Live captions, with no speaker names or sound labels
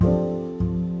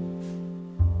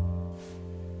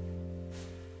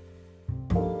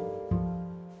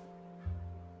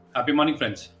Happy morning,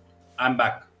 friends. I'm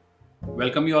back.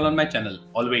 Welcome you all on my channel.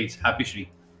 Always happy Shri.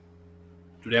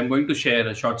 Today I'm going to share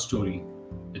a short story.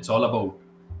 It's all about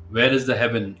where is the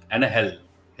heaven and a hell.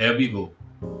 Here we go.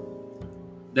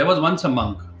 There was once a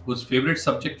monk whose favorite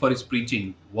subject for his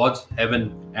preaching was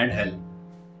heaven and hell.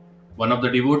 One of the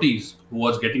devotees, who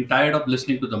was getting tired of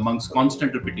listening to the monk's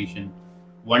constant repetition,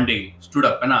 one day stood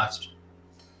up and asked,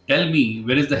 "Tell me,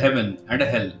 where is the heaven and a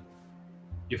hell?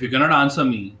 If you cannot answer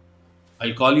me,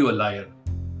 I'll call you a liar."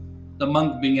 The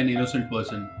monk, being an innocent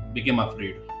person, became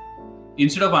afraid.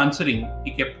 Instead of answering,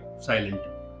 he kept silent.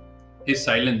 His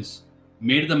silence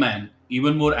made the man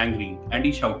even more angry, and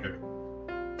he shouted,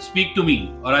 "Speak to me,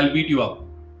 or I'll beat you up."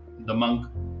 The monk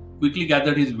quickly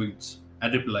gathered his wits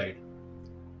and replied,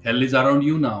 "Hell is around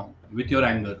you now with your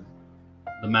anger."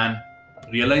 The man,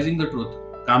 realizing the truth,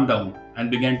 calmed down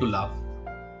and began to laugh.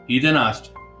 He then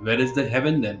asked, "Where is the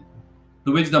heaven then?"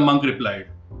 To which the monk replied,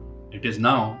 "It is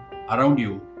now around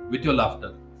you with your laughter."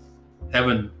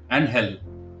 Heaven and hell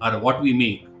are what we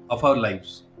make of our lives.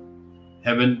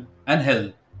 Heaven and hell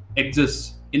exists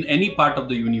in any part of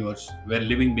the universe where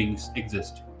living beings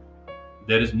exist.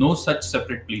 There is no such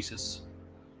separate places.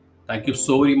 Thank you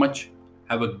so very much.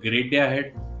 Have a great day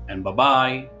ahead and bye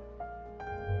bye.